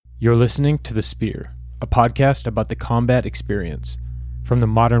You're listening to The Spear, a podcast about the combat experience from the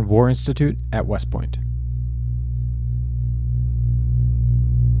Modern War Institute at West Point.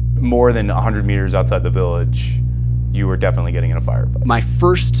 More than 100 meters outside the village, you were definitely getting in a firefight. My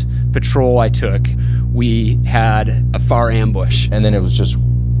first patrol I took, we had a far ambush. And then it was just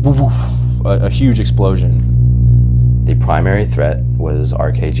a huge explosion. The primary threat was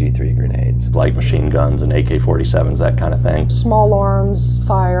RKG-3 grenades. Light machine guns and AK-47s, that kind of thing. Small arms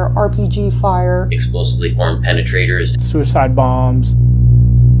fire, RPG fire. Explosively formed penetrators. Suicide bombs.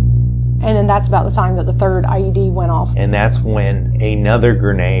 And then that's about the time that the third IED went off. And that's when another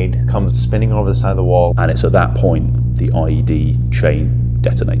grenade comes spinning over the side of the wall. And it's at that point the IED chain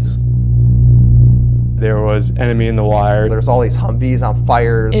detonates. There was enemy in the wire. There's all these Humvees on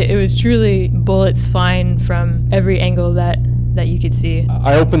fire. It was truly bullets flying from every angle that you could see.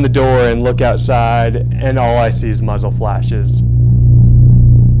 I open the door and look outside, and all I see is muzzle flashes.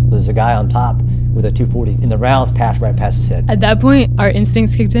 There's a guy on top with a 240, and the rounds passed right past his head. At that point, our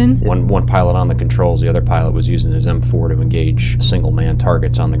instincts kicked in. One pilot on the controls, the other pilot was using his M4 to engage single-man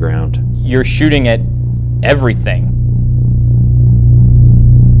targets on the ground. You're shooting at everything.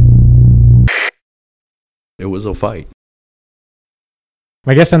 It was a fight.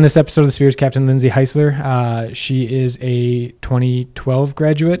 My guest on this episode of The Spear is Captain Lindsay Heisler. She is a 2012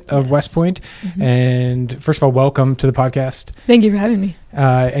 graduate of West Point. Mm-hmm. And first of all, welcome to the podcast. Thank you for having me.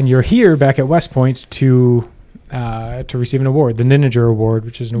 And you're here back at West Point to receive an award, the Ninninger Award,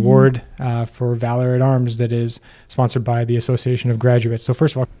 which is an award for Valor at Arms that is sponsored by the Association of Graduates. So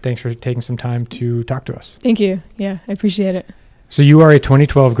first of all, thanks for taking some time to talk to us. Thank you. Yeah, I appreciate it. So you are a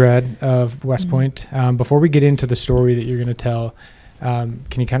 2012 grad of West Point. Before we get into the story that you're going to tell, can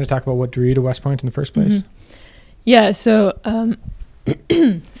you kind of talk about what drew you to West Point in the first place? Yeah, so,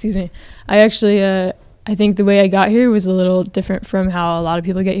 excuse me. I actually, I think the way I got here was a little different from how a lot of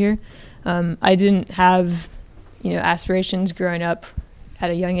people get here. I didn't have, aspirations growing up at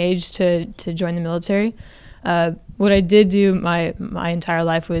a young age to join the military. What I did do my entire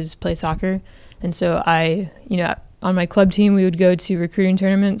life was play soccer. And so on my club team, we would go to recruiting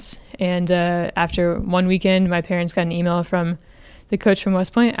tournaments. And after one weekend, my parents got an email from the coach from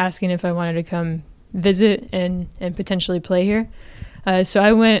West Point asking if I wanted to come visit and potentially play here. So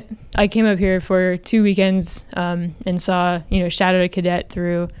I came up here for 2 weekends and saw, shadowed a cadet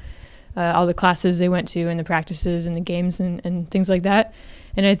through all the classes they went to and the practices and the games and things like that.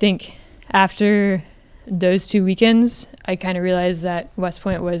 And I think after those 2 weekends, I kind of realized that West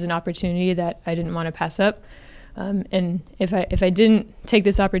Point was an opportunity that I didn't want to pass up. And if I didn't take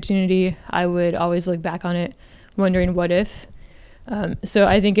this opportunity, I would always look back on it wondering what if. So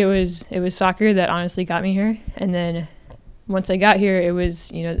I think it was soccer that honestly got me here. And then once I got here, it was,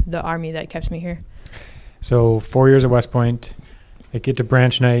 the Army that kept me here. So 4 years at West Point, they get to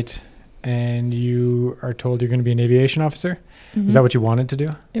branch night, and you are told you're going to be an aviation officer. Mm-hmm. Is that what you wanted to do?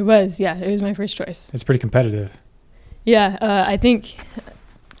 It was, yeah. It was my first choice. It's pretty competitive. Yeah, I think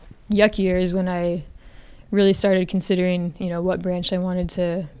yuck year is when I really started considering, what branch I wanted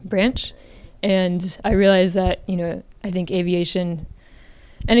to branch. And I realized that, I think aviation,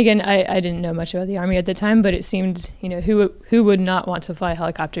 and again, I didn't know much about the Army at the time, but it seemed, who would not want to fly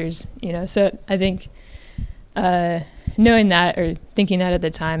helicopters, So I think knowing that or thinking that at the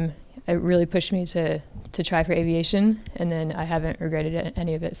time, it really pushed me to try for aviation. And then I haven't regretted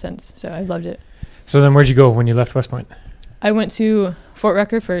any of it since. So I loved it. So then where'd you go when you left West Point? I went to Fort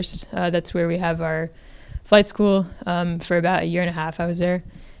Rucker first. That's where we have our flight school. For about a year and a half I was there.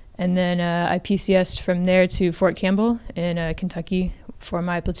 And then I PCS'd from there to Fort Campbell in Kentucky for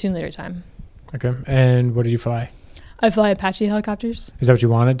my platoon leader time. Okay. And what did you fly? I fly Apache helicopters. Is that what you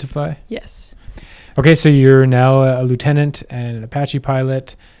wanted to fly? Yes. Okay, so you're now a lieutenant and an Apache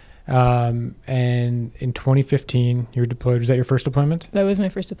pilot. And in 2015, you were deployed. Was that your first deployment? That was my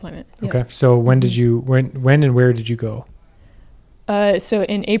first deployment. Okay. Yep. So when and where did you go? So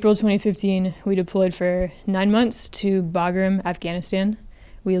in April 2015, we deployed for 9 months to Bagram, Afghanistan.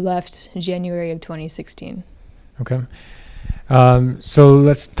 We left January of 2016. Okay. So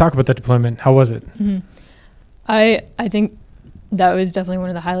let's talk about that deployment. How was it? Mm-hmm. I think that was definitely one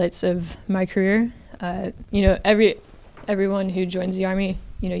of the highlights of my career. Everyone who joins the Army,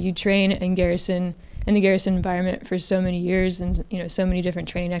 you train in the garrison environment for so many years and, so many different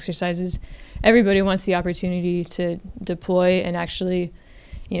training exercises. Everybody wants the opportunity to deploy and actually,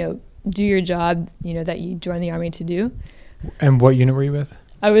 do your job, that you join the Army to do. And what unit were you with?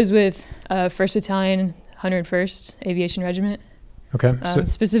 I was with 1st Battalion, 101st Aviation Regiment. Okay.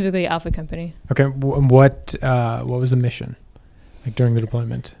 Specifically Alpha Company. Okay. What was the mission, like during the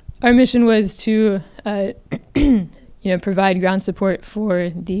deployment? Our mission was to provide ground support for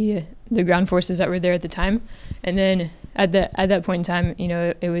the ground forces that were there at the time. And then at that point in time,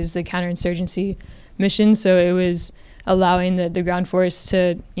 it was the counterinsurgency mission, so it was allowing the ground force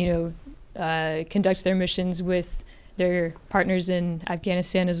to conduct their missions with their partners in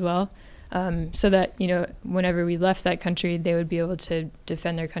Afghanistan as well, so that whenever we left that country, they would be able to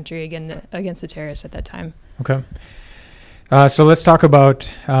defend their country against the terrorists at that time. Okay. So let's talk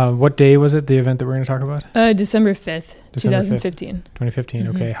about what day was it, the event that we're going to talk about? December 5th, 2015. 2015,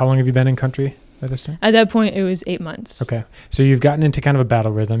 Mm-hmm. Okay. How long have you been in country at this time? At that point, it was 8 months. Okay. So you've gotten into kind of a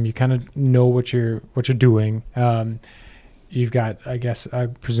battle rhythm. You kind of know what you're doing. You've got, I guess, I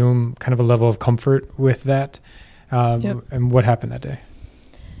presume, kind of a level of comfort with that. Yep. And what happened that day?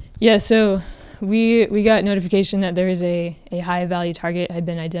 Yeah, so we got notification that there was a high value target had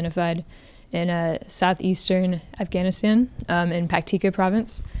been identified in southeastern Afghanistan, in Paktika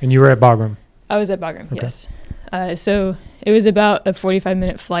province. And you were at Bagram? I was at Bagram, okay. Yes. So it was about a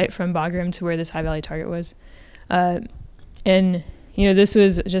 45-minute flight from Bagram to where this high value target was. And this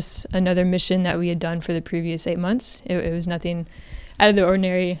was just another mission that we had done for the previous 8 months. It was nothing out of the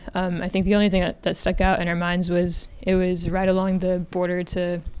ordinary. I think the only thing that stuck out in our minds was it was right along the border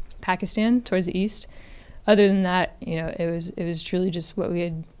to Pakistan towards the east. Other than that, it was truly just what we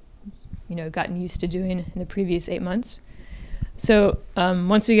had gotten used to doing in the previous 8 months. So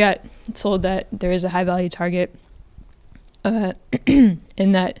once we got told that there is a high value target in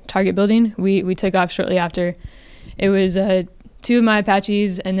that target building, we took off shortly after. It was 2 of my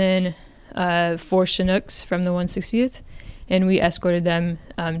Apaches and then 4 Chinooks from the 160th, and we escorted them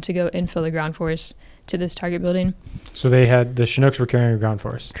to go infill the ground force to this target building. So the Chinooks were carrying a ground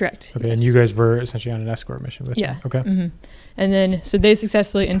force? Correct. Okay, yes. And you guys were essentially on an escort mission with them? Okay. Mm-hmm. And then, so they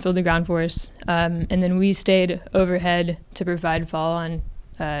successfully infilled the ground force, and then we stayed overhead to provide follow-on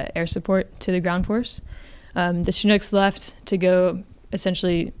air support to the ground force. The Chinooks left to go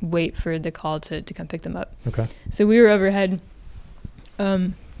essentially wait for the call to come pick them up. Okay. So we were overhead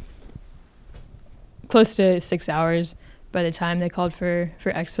close to 6 hours by the time they called for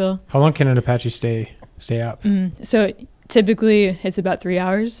exfil. How long can an Apache stay up? So typically it's about 3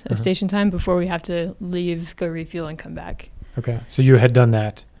 hours of station time before we have to leave, go refuel, and come back. Okay. So you had done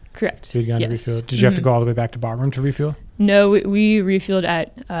that? Correct. So you'd gone yes. to refuel. Did you have to go all the way back to Bagram to refuel? No, we refueled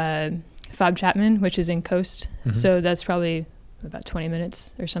at Fob Chapman, which is in Coast. So that's probably about 20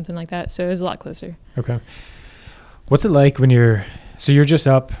 minutes or something like that. So it was a lot closer. Okay. What's it like when you're just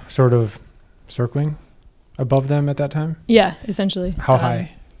up sort of circling above them at that time? Yeah, essentially. How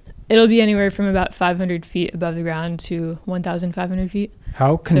high? It'll be anywhere from about 500 feet above the ground to 1,500 feet.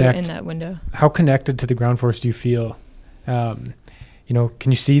 So in that window. How connected to the ground force do you feel? Can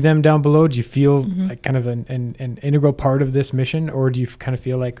you see them down below? Do you feel like kind of an integral part of this mission, or do you kind of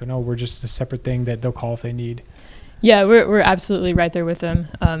feel like, no, we're just a separate thing that they'll call if they need? Yeah, we're absolutely right there with them.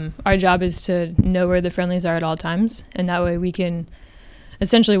 Our job is to know where the friendlies are at all times, and that way we can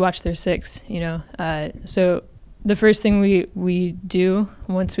essentially watch their six. So the first thing we do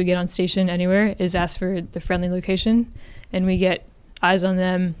once we get on station anywhere is ask for the friendly location, and we get eyes on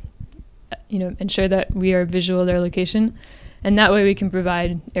them, ensure that we are visual of their location, and that way we can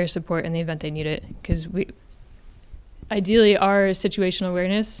provide air support in the event they need it, because ideally our situational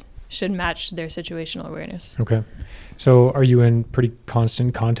awareness should match their situational awareness. Okay. So are you in pretty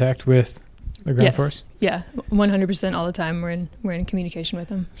constant contact with the ground force? Yeah, 100% all the time. We're in communication with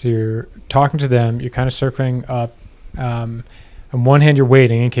them. So you're talking to them, you're kind of circling up. On one hand, you're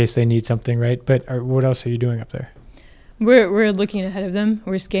waiting in case they need something, right? But what else are you doing up there? We're looking ahead of them.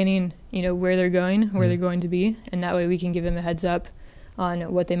 We're scanning, where they're going, where they're going to be, and that way we can give them a heads up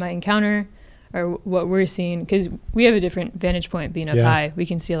on what they might encounter or what we're seeing, because we have a different vantage point being up high. We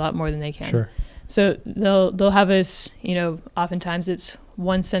can see a lot more than they can. Sure. So they'll have us, oftentimes it's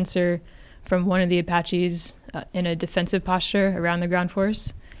one sensor from one of the Apaches in a defensive posture around the ground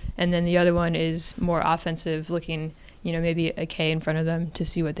force, and then the other one is more offensive, looking, maybe a K in front of them to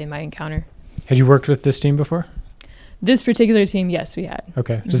see what they might encounter. Had you worked with this team before? This particular team, yes, we had.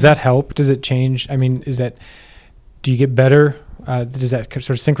 Okay. Does that help? Does it change? I mean, do you get better? Does that sort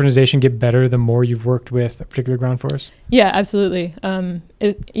of synchronization get better the more you've worked with a particular ground force? Yeah, absolutely.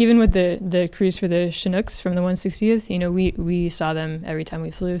 Even with the crews for the Chinooks from the 160th, we saw them every time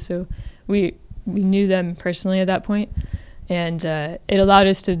we flew, so we knew them personally at that point, and it allowed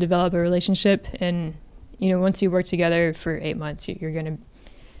us to develop a relationship. And once you work together for 8 months, you're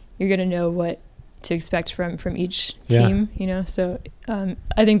gonna know what to expect from each team. So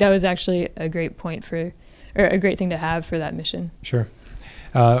I think that was actually a great point or a great thing to have for that mission. Sure.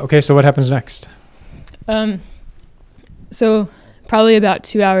 Okay, so what happens next? So probably about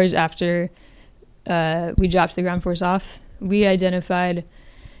 2 hours after we dropped the ground force off, we identified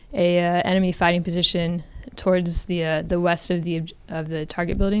a enemy fighting position towards the west of the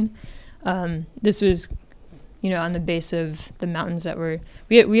target building. This was, on the base of the mountains that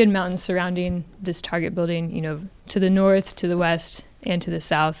we had mountains surrounding this target building, to the north, to the west, and to the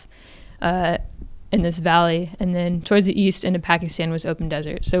south, in this valley. And then towards the east into Pakistan was open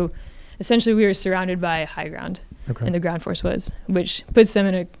desert. So essentially we were surrounded by high ground, and the ground force was, which puts them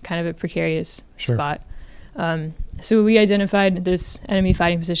in a kind of a precarious spot. So we identified this enemy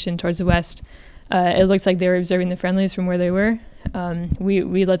fighting position towards the west. It looked like they were observing the friendlies from where they were.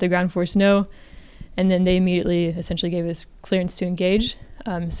 We let the ground force know, and then they immediately essentially gave us clearance to engage.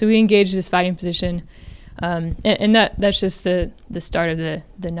 So we engaged this fighting position, and that's just the start of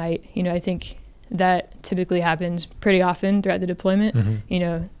the night. I think that typically happens pretty often throughout the deployment.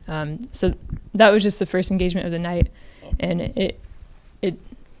 So that was just the first engagement of the night, and it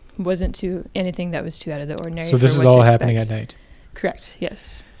wasn't anything that was too out of the ordinary. So this is all happening at night? Correct,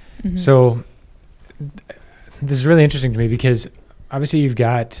 yes. So this is really interesting to me because obviously you've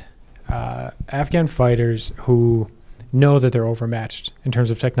got Afghan fighters who know that they're overmatched in terms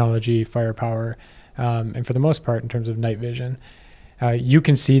of technology, firepower, and for the most part in terms of night vision. You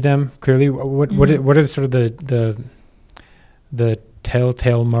can see them clearly. What are sort of the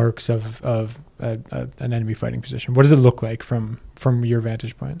telltale marks of an enemy fighting position? What does it look like from your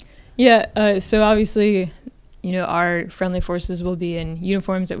vantage point? Yeah, so obviously, our friendly forces will be in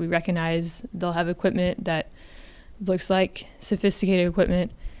uniforms that we recognize. They'll have equipment that looks like sophisticated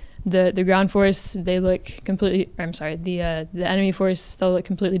equipment. The ground force, they look completely, the enemy force, they'll look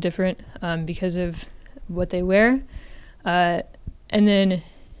completely different because of what they wear. And then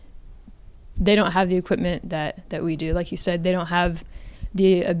they don't have the equipment that we do. Like you said, they don't have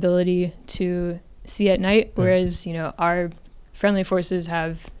the ability to see at night, whereas, our friendly forces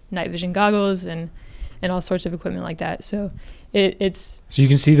have night vision goggles and all sorts of equipment like that. So it's... So you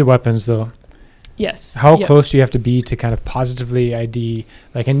can see the weapons, though? Yes. How close do you have to be to kind of positively ID,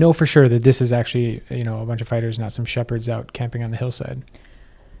 and know for sure that this is actually, a bunch of fighters, not some shepherds out camping on the hillside?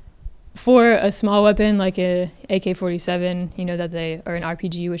 For a small weapon like a AK-47, that they, or an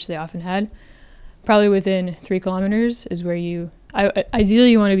RPG, which they often had, probably within 3 kilometers is where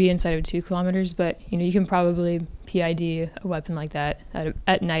ideally you want to be inside of 2 kilometers, but, you can probably PID a weapon like that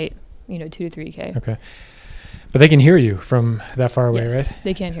at night, 2 to 3K. Okay. But they can hear you from that far away, yes, right?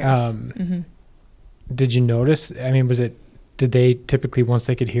 They can hear us. Did you notice, did they typically, once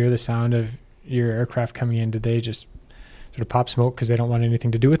they could hear the sound of your aircraft coming in, did they just sort of pop smoke because they don't want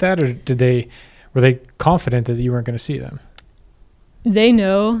anything to do with that? Or were they confident that you weren't going to see them? They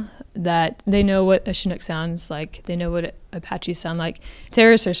know what a Chinook sounds like. They know what Apaches sound like.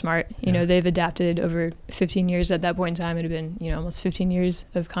 Terrorists are smart. They've adapted over 15 years. At that point in time, it had been, almost 15 years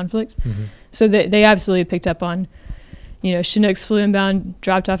of conflict. So they absolutely picked up on, Chinooks flew inbound,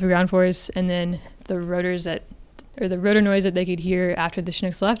 dropped off a ground force, and then the rotor noise that they could hear after the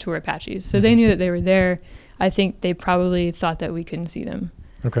Chinooks left were Apaches. So they knew that they were there. I think they probably thought that we couldn't see them.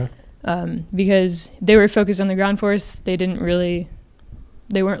 Okay. Because they were focused on the ground force. They weren't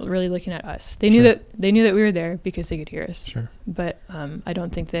really looking at us. They knew that we were there because they could hear us. Sure. But I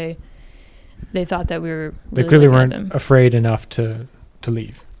don't think they thought that we were. They clearly weren't afraid enough to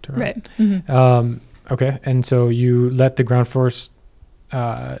leave. To run. Right. Okay. And so you let the ground force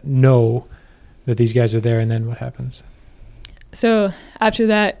know that these guys are there, and then what happens? So after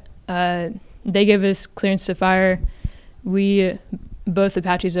that, they give us clearance to fire. We, both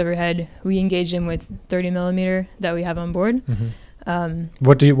Apaches overhead, we engage them with 30 millimeter that we have on board.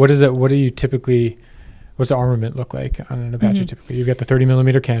 What's the armament look like on an Apache typically? You've got the 30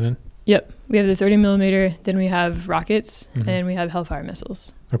 millimeter cannon. Yep. We have the 30 millimeter, then we have rockets, and we have Hellfire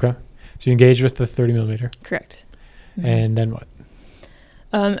missiles. Okay. So you engage with the 30 millimeter. Correct. And then what?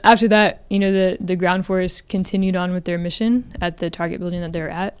 After that, the ground force continued on with their mission at the target building that they were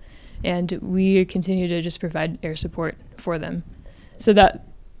at, and we continue to just provide air support for them. So that,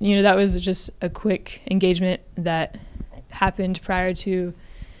 that was just a quick engagement that happened prior to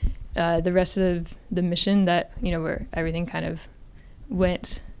the rest of the mission that, where everything kind of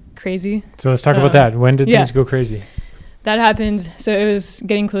went crazy. So let's talk about that. When did things go crazy? That happened. So it was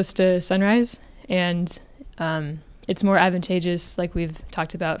getting close to sunrise, and it's more advantageous, like we've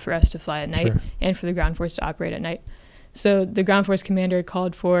talked about, for us to fly at night and for the ground force to operate at night. So the ground force commander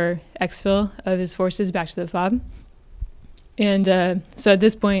called for exfil of his forces back to the FOB. And so at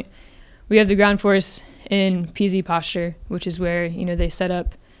this point, we have the ground force in PZ posture, which is where, they set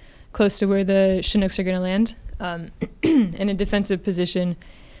up close to where the Chinooks are going to land in a defensive position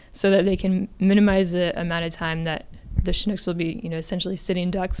so that they can minimize the amount of time that the Chinooks will be, essentially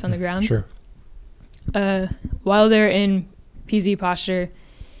sitting ducks on the ground. Sure. While they're in PZ posture,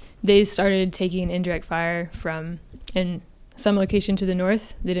 they started taking indirect fire from in some location to the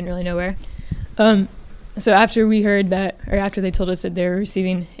north. They didn't really know where. So after we heard that, or after they told us that they were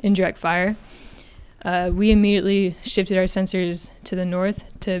receiving indirect fire, we immediately shifted our sensors to the north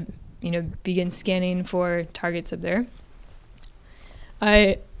to, begin scanning for targets up there.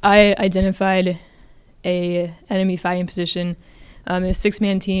 I identified a enemy fighting position, a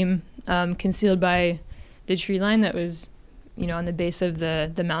 6-man team concealed by the tree line that was, on the base of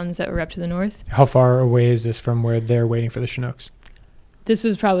the mountains that were up to the north. How far away is this from where they're waiting for the Chinooks? This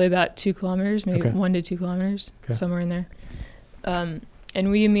was probably about 2 kilometers, maybe Okay. 1 to 2 kilometers, somewhere in there.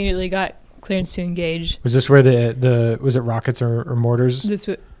 And we immediately got clearance to engage. Was this where the was it rockets or mortars? This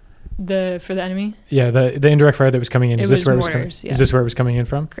for the enemy? Yeah, the indirect fire that was coming in. Is this where it was coming? Yeah. Is this where it was coming in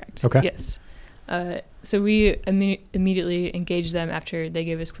from? Correct. Okay. Yes. So we immediately engaged them after they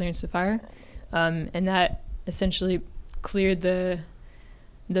gave us clearance to fire, and that essentially cleared the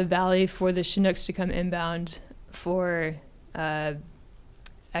valley for the Chinooks to come inbound for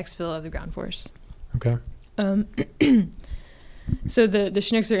exfil of the ground force. Okay. So the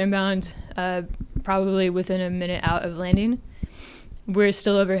Chinooks are inbound, probably within a minute out of landing. We're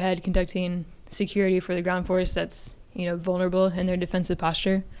still overhead conducting security for the ground force that's vulnerable in their defensive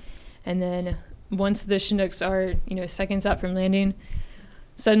posture, and then once the Chinooks are seconds out from landing,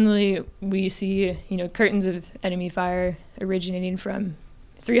 suddenly we see curtains of enemy fire originating from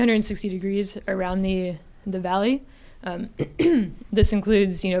 360 degrees around the valley. This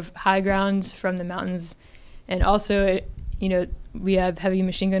includes high ground from the mountains, and also we have heavy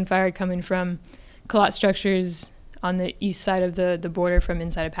machine gun fire coming from Capt structures on the east side of the border from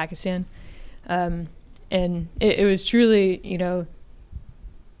inside of Pakistan. And it was truly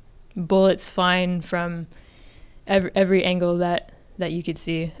bullets flying from every angle that you could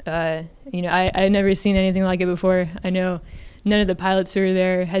see. I had never seen anything like it before. I know none of the pilots who were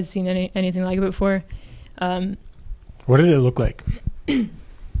there had seen anything like it before. What did it look like?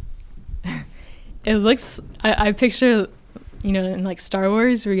 It looks, I picture, in like Star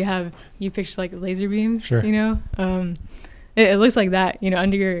Wars where you picture like laser beams, Sure. It looks like that,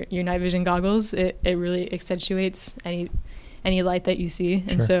 under your night vision goggles. It really accentuates any light that you see.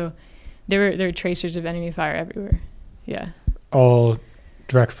 And Sure. so there were tracers of enemy fire everywhere. Yeah. All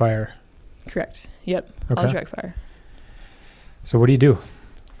direct fire. Correct. Yep. Okay. All direct fire. So what do you do?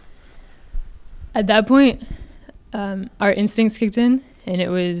 At that point, our instincts kicked in, and it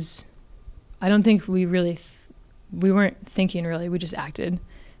was, I don't think we weren't thinking really, we just acted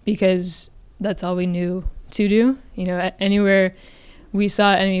because that's all we knew to do. Anywhere we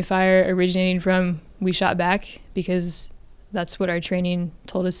saw enemy fire originating from, we shot back because that's what our training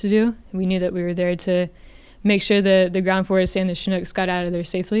told us to do. We knew that we were there to make sure the ground force and the Chinooks got out of there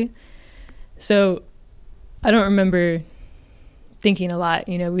safely. So I don't remember thinking a lot.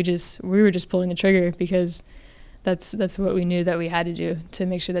 We were just pulling the trigger because that's what we knew that we had to do to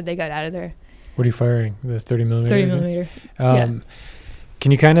make sure that they got out of there. What are you firing? The 30 millimeter? 30 millimeter.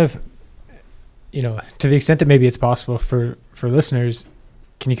 Can you kind of, to the extent that maybe it's possible for listeners,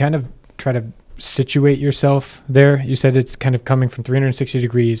 can you kind of try to situate yourself there? You said it's kind of coming from 360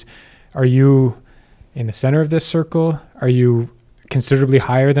 degrees. Are you in the center of this circle? Are you considerably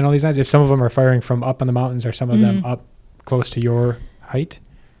higher than all these guys? If some of them are firing from up on the mountains, are some of them up close to your height?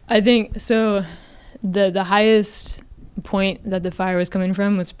 I think so. The highest point that the fire was coming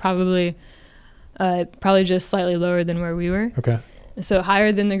from was probably just slightly lower than where we were. Okay. So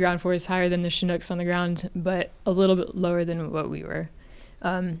higher than the ground force, higher than the Chinooks on the ground, but a little bit lower than what we were.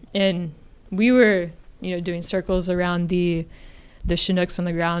 And we were, doing circles around the Chinooks on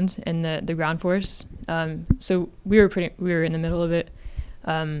the ground and the ground force. So we were in the middle of it.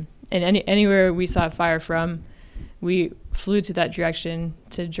 And anywhere we saw fire from, we flew to that direction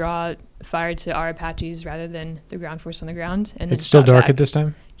to draw fire to our Apaches rather than the ground force on the ground. And it's still dark at this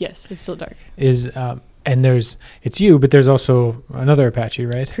time? Yes, it's still dark. And it's you, but there's also another Apache,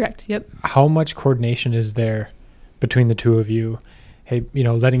 right? Correct. Yep. How much coordination is there between the two of you? Hey,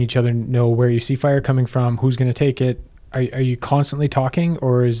 letting each other know where you see fire coming from, who's going to take it. Are you constantly talking,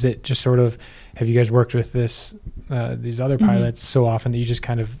 or is it just sort of, have you guys worked with these other pilots so often that you just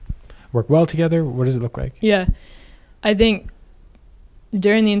kind of work well together? What does it look like? Yeah, I think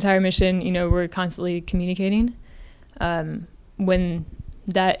during the entire mission, we're constantly communicating. When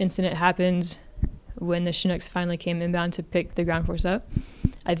that incident happened, when the Chinooks finally came inbound to pick the ground force up,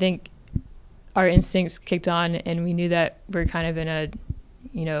 I think our instincts kicked on, and we knew that we're kind of in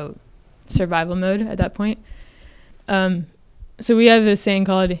a, survival mode at that point. So we have this saying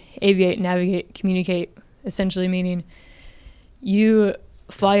called aviate, navigate, communicate, essentially meaning you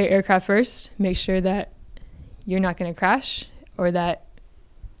fly your aircraft first, make sure that you're not going to crash or that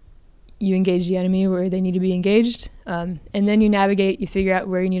you engage the enemy where they need to be engaged. And then you navigate, you figure out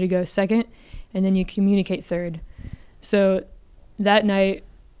where you need to go second, and then you communicate third. So that night,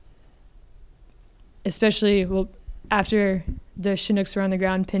 especially after the Chinooks were on the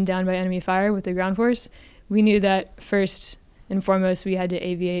ground pinned down by enemy fire with the ground force, we knew that first and foremost we had to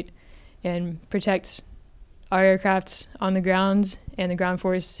aviate and protect our aircraft on the ground and the ground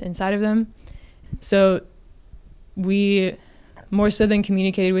force inside of them. So we, more so than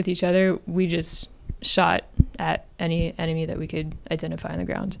communicated with each other, we just shot at any enemy that we could identify on the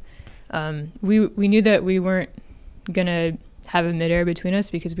ground. We knew that we weren't going to have a midair between us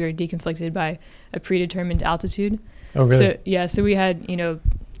because we were deconflicted by a predetermined altitude. Oh, really? So we had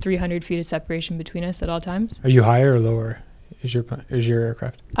 300 feet of separation between us at all times. Are you higher or lower? Is your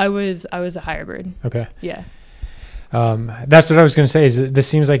aircraft? I was a higher bird. Okay. Yeah. That's what I was going to say. Is this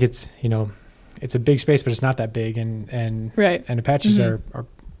seems like it's it's a big space, but it's not that big, and right. And Apaches are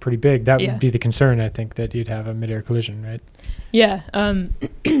pretty big. That Yeah. would be the concern, I think, that you'd have a midair collision, right? Yeah.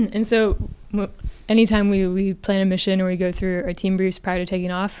 And so anytime we plan a mission or we go through our team briefs prior to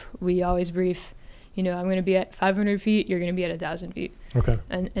taking off, we always brief, I'm going to be at 500 feet, you're going to be at 1,000 feet. Okay.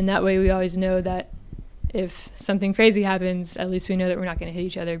 And that way we always know that if something crazy happens, at least we know that we're not going to hit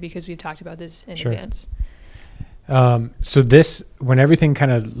each other because we've talked about this in advance. So this, when everything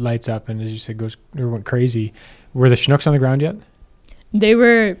kind of lights up and, as you said, went crazy, were the Chinooks on the ground yet? They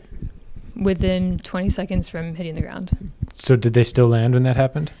were within 20 seconds from hitting the ground. So did they still land when that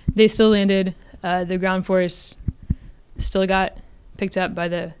happened? They still landed. The ground force still got picked up by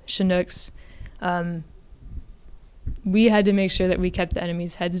the Chinooks. We had to make sure that we kept the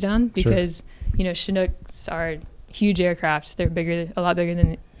enemy's heads down because, Chinooks are huge aircraft. They're a lot bigger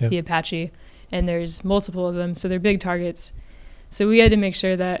than the Apache, and there's multiple of them, so they're big targets. So we had to make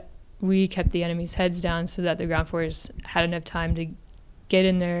sure that we kept the enemy's heads down so that the ground force had enough time to get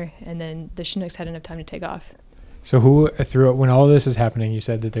in there, and then the Chinooks had enough time to take off. So when all this is happening, you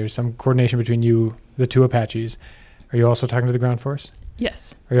said that there's some coordination between you, the two Apaches. Are you also talking to the ground force?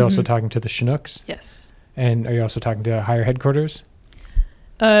 Yes. Are you also talking to the Chinooks? Yes. And are you also talking to higher headquarters?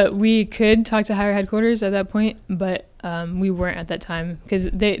 We could talk to higher headquarters at that point, but we weren't at that time because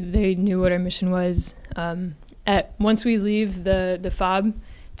they knew what our mission was. Once we leave the FOB,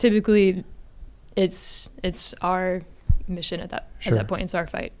 typically it's our mission at that point. It's our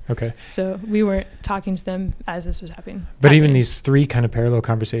fight. Okay. So we weren't talking to them as this was happening. But even these three kind of parallel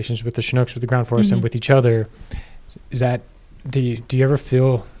conversations with the Chinooks, with the ground force, and with each other, do you ever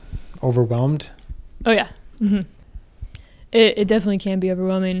feel overwhelmed? Oh yeah. Mm-hmm. It definitely can be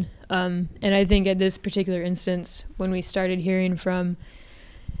overwhelming. And I think at this particular instance, when we started hearing from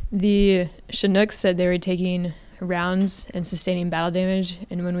the Chinooks said they were taking rounds and sustaining battle damage,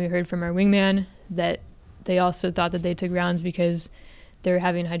 and when we heard from our wingman that they also thought that they took rounds because they were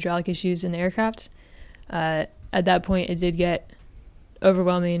having hydraulic issues in the aircraft, at that point it did get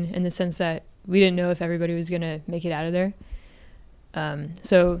overwhelming in the sense that we didn't know if everybody was going to make it out of there.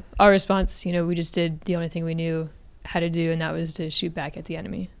 So our response, we just did the only thing we knew how to do, and that was to shoot back at the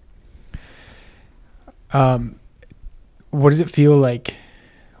enemy. What does it feel like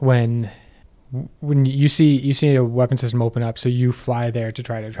when you see a weapon system open up? So you fly there to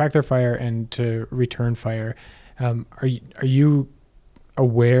try to attract their fire and to return fire. Are you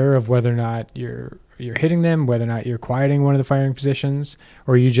aware of whether or not you're hitting them, whether or not you're quieting one of the firing positions,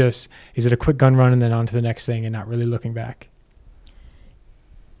 or is it a quick gun run and then on to the next thing and not really looking back?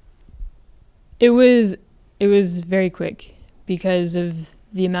 It was very quick because of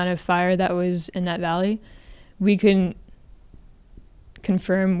the amount of fire that was in that valley. We couldn't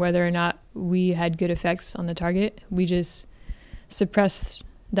confirm whether or not we had good effects on the target. We just suppressed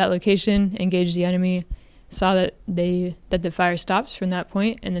that location, engaged the enemy, saw that the fire stopped from that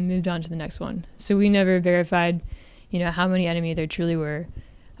point, and then moved on to the next one. So we never verified, how many enemy there truly were.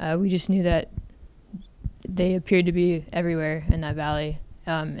 We just knew that they appeared to be everywhere in that valley.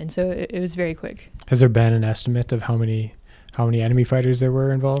 And so it was very quick. Has there been an estimate of how many enemy fighters there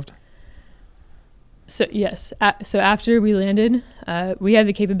were involved? So yes. So after we landed, we had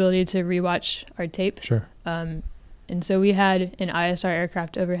the capability to rewatch our tape. Sure. And so we had an ISR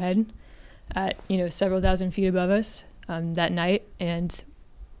aircraft overhead at several thousand feet above us that night, and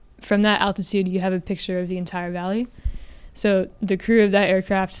from that altitude you have a picture of the entire valley. So the crew of that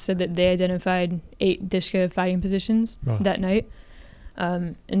aircraft said that they identified 8 Dishka fighting positions that night.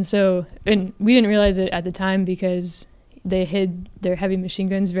 And we didn't realize it at the time because they hid their heavy machine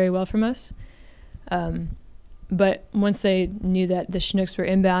guns very well from us. But once they knew that the Chinooks were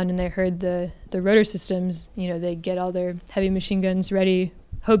inbound and they heard the rotor systems, they get all their heavy machine guns ready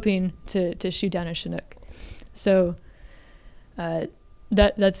hoping to shoot down a Chinook. So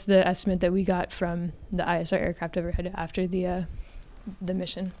that's the estimate that we got from the ISR aircraft overhead after the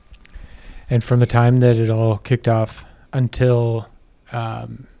mission. And from the time that it all kicked off until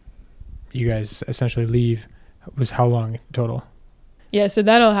you guys essentially leave was how long total? Yeah, so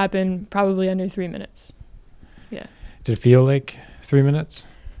that'll happen probably under 3 minutes. Yeah. Did it feel like 3 minutes?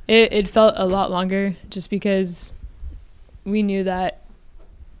 It felt a lot longer just because we knew that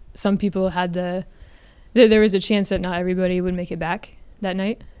some people had there was a chance that not everybody would make it back that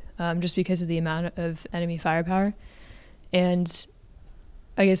night, just because of the amount of enemy firepower. And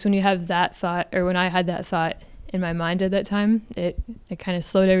I guess when you have that thought, or when I had that thought in my mind at that time, it kind of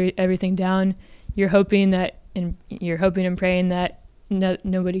slowed everything down. You're hoping and praying that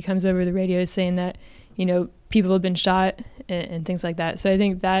nobody comes over the radio saying that, people have been shot and things like that. So I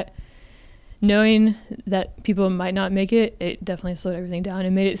think that knowing that people might not make it, it definitely slowed everything down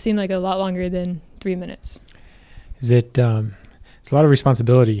and made it seem like a lot longer than 3 minutes. Is it, it's a lot of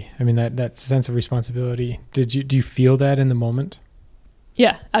responsibility. I mean, that sense of responsibility. Do you feel that in the moment?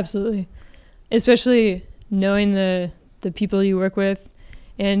 Yeah, absolutely. Especially knowing the people you work with.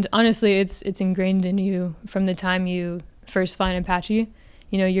 And honestly, it's ingrained in you from the time you first fly an Apache.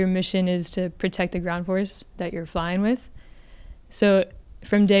 Your mission is to protect the ground force that you're flying with. So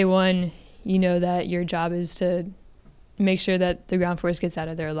from day one, you know that your job is to make sure that the ground force gets out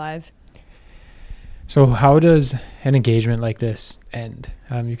of there alive. So how does an engagement like this end?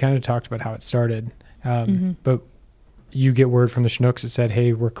 You kind of talked about how it started, but you get word from the Chinooks that said,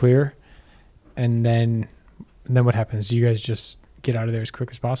 hey, we're clear. And then what happens? Do you guys just get out of there as quick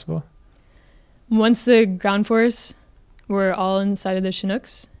as possible? Once the ground force were all inside of the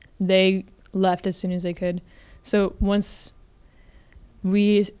Chinooks, they left as soon as they could. So once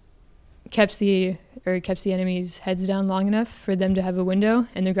we kept the enemy's heads down long enough for them to have a window,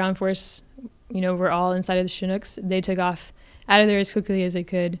 and the ground force, were all inside of the Chinooks, they took off out of there as quickly as they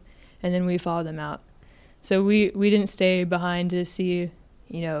could, and then we followed them out. So we didn't stay behind to see,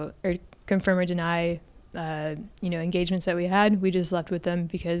 or confirm or deny, engagements that we had. We just left with them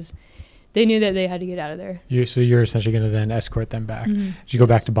because they knew that they had to get out of there. So you're essentially going to then escort them back. Did you go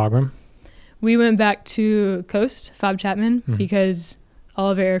back to Bagram? We went back to Coast, Fob Chapman, because all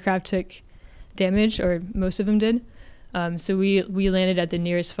of our aircraft took damage, or most of them did. So we landed at the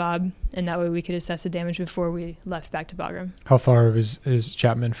nearest fob, and that way we could assess the damage before we left back to Bagram. How far is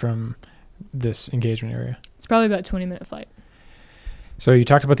Chapman from this engagement area? It's probably about a 20-minute flight. So you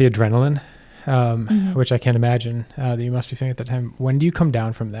talked about the adrenaline, which I can't imagine that you must be feeling at that time. When do you come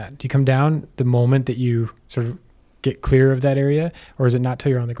down from that? Do you come down the moment that you sort of get clear of that area, or is it not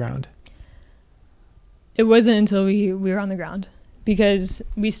till you're on the ground? It wasn't until we were on the ground, because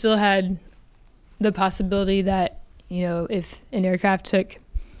we still had the possibility that, if an aircraft took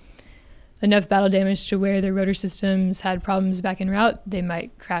enough battle damage to where their rotor systems had problems back en route, they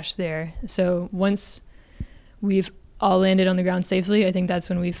might crash there. So once we've all landed on the ground safely, I think that's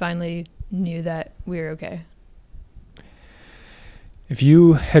when we finally knew that we were okay. If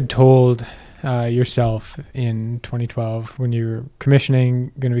you had told yourself in 2012, when you were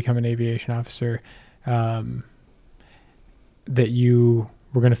commissioning, going to become an aviation officer, that you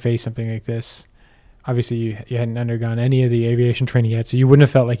were going to face something like this, obviously you hadn't undergone any of the aviation training yet, so you wouldn't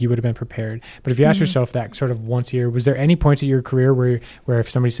have felt like you would have been prepared. But if you asked yourself that sort of once a year, was there any point in your career where if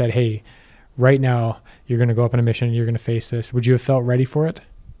somebody said, hey, right now you're going to go up on a mission, you're going to face this, would you have felt ready for it?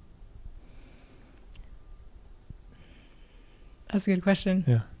 That's a good question.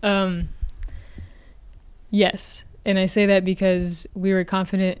 Yeah. Yes. And I say that because we were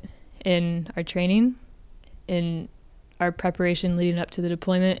confident in our training, in our preparation leading up to the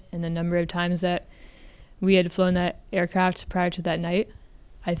deployment, and the number of times that we had flown that aircraft prior to that night.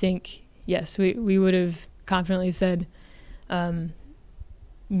 I think, yes, we would have confidently said,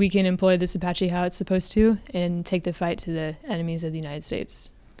 we can employ this Apache how it's supposed to and take the fight to the enemies of the United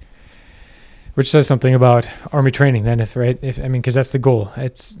States. Which says something about Army training then, because that's the goal.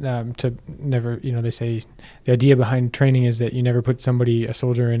 It's to never, they say the idea behind training is that you never put a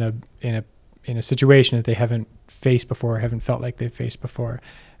soldier in a situation that they haven't faced before, haven't felt like they've faced before.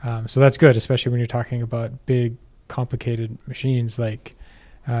 So that's good, especially when you're talking about big, complicated machines like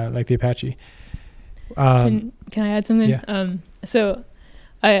the Apache. Can I add something?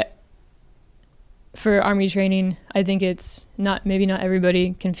 Yeah. For Army training, I think it's maybe not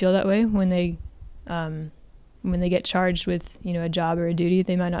everybody can feel that way when they get charged with a job or a duty.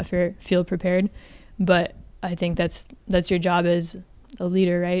 They might not feel prepared, but I think that's your job as a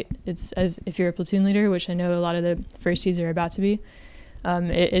leader, right? It's as if you're a platoon leader, which I know a lot of the firsties are about to be.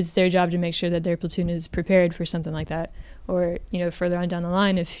 It's their job to make sure that their platoon is prepared for something like that. Or, further on down the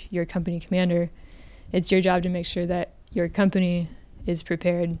line, if you're a company commander, it's your job to make sure that your company is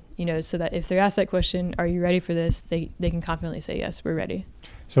prepared, so that if they're asked that question, are you ready for this? They can confidently say, yes, we're ready.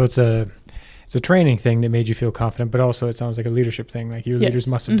 So it's a training thing that made you feel confident, but also it sounds like a leadership thing. Like your leaders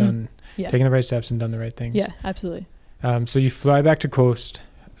must have taken the right steps and done the right things. Yeah, absolutely. So you fly back to coast,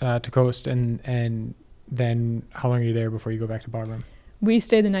 and then how long are you there before you go back to Bagram? We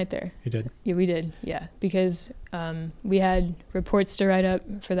stayed the night there. You did? Yeah, we did. Yeah, because we had reports to write up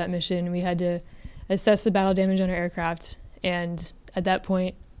for that mission. We had to assess the battle damage on our aircraft, and at that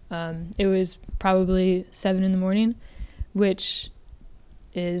point, it was probably 7 a.m, which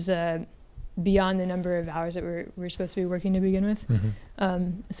is beyond the number of hours that we're supposed to be working to begin with.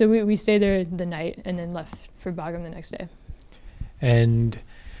 Mm-hmm. So we stayed there the night and then left for Bagram the next day. And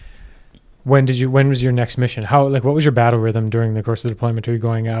when was your next mission? What was your battle rhythm during the course of the deployment? Are you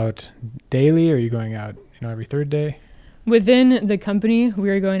going out daily, or are you going out, every third day? Within the company, we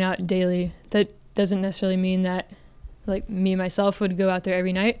were going out daily. That doesn't necessarily mean that me myself would go out there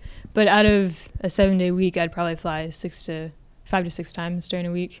every night, but out of a 7-day week, I'd probably fly 5 to 6 times during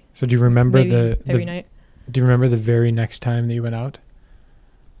a week. So do you remember every night? Do you remember the very next time that you went out?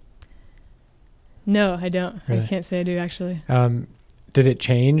 No, I don't. Really? I can't say I do, actually. Did it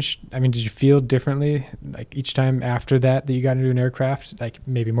change? I mean, did you feel differently each time after that you got into an aircraft,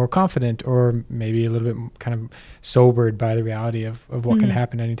 maybe more confident, or maybe a little bit kind of sobered by the reality of what can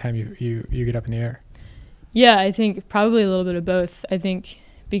happen anytime you get up in the air? Yeah, I think probably a little bit of both. I think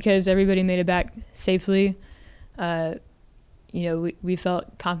because everybody made it back safely, we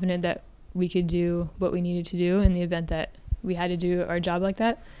felt confident that we could do what we needed to do in the event that we had to do our job like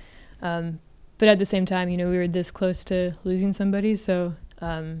that. But at the same time, we were this close to losing somebody, so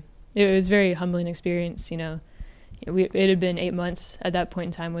it was a very humbling experience. It had been 8 months at that point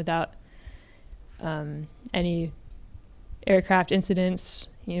in time without any aircraft incidents,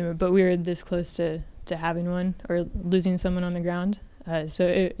 but we were this close to having one or losing someone on the ground. So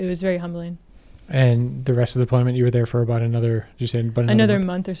it was very humbling. And the rest of the deployment, you were there for about another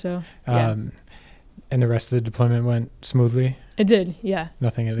month or so. Yeah. And the rest of the deployment went smoothly? It did, yeah.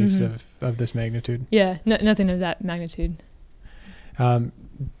 Nothing at least of this magnitude? Yeah, nothing of that magnitude. Do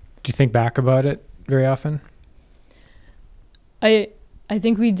you think back about it very often? I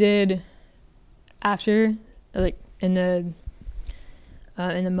think we did after, in the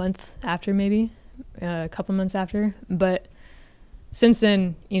month after, maybe a couple months after. But since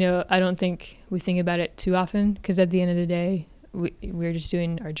then, I don't think we think about it too often, because at the end of the day, we're just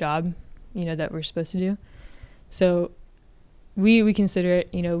doing our job, that we're supposed to do. So we consider it,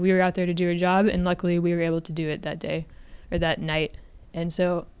 we were out there to do our job, and luckily we were able to do it that day or that night. And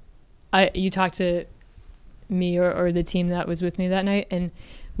so you talk to me or the team that was with me that night, and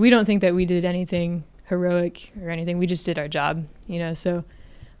we don't think that we did anything heroic or anything. We just did our job, so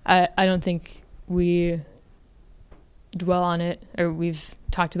I don't think we dwell on it, or we've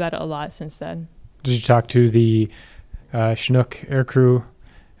talked about it a lot since then. Did you talk to the Chinook aircrew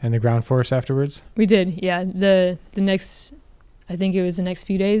and the ground force afterwards? We did, yeah. The next, I think it was the next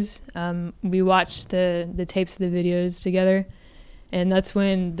few days, we watched the tapes of the videos together, and that's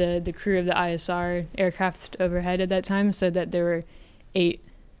when the crew of the ISR aircraft overhead at that time said that there were 8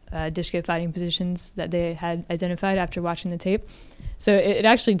 Dishko fighting positions that they had identified after watching the tape. So it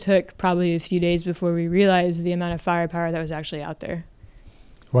actually took probably a few days before we realized the amount of firepower that was actually out there.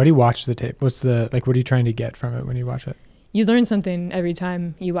 Why do you watch the tape? What are you trying to get from it when you watch it? You learn something every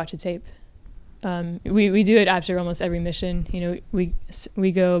time you watch a tape. We do it after almost every mission.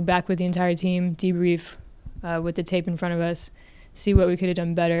 We go back with the entire team, debrief with the tape in front of us, see what we could have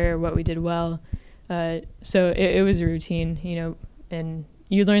done better or what we did well. So it was a routine, and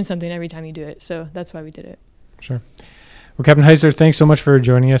you learn something every time you do it. So that's why we did it. Sure. Well, Captain Heisler, thanks so much for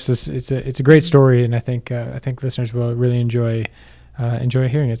joining us. It's a great story, and I think listeners will really enjoy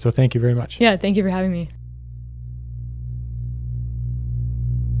hearing it. So thank you very much. Yeah, thank you for having me.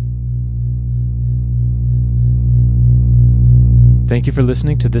 Thank you for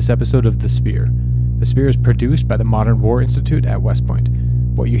listening to this episode of The Spear. The Spear is produced by the Modern War Institute at West Point.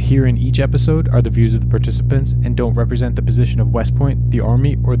 What you hear in each episode are the views of the participants and don't represent the position of West Point, the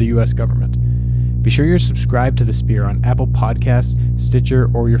Army, or the U.S. government. Be sure you're subscribed to The Spear on Apple Podcasts,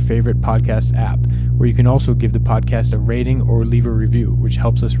 Stitcher, or your favorite podcast app, where you can also give the podcast a rating or leave a review, which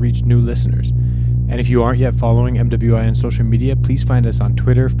helps us reach new listeners. And if you aren't yet following MWI on social media, please find us on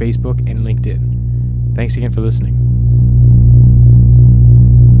Twitter, Facebook, and LinkedIn. Thanks again for listening.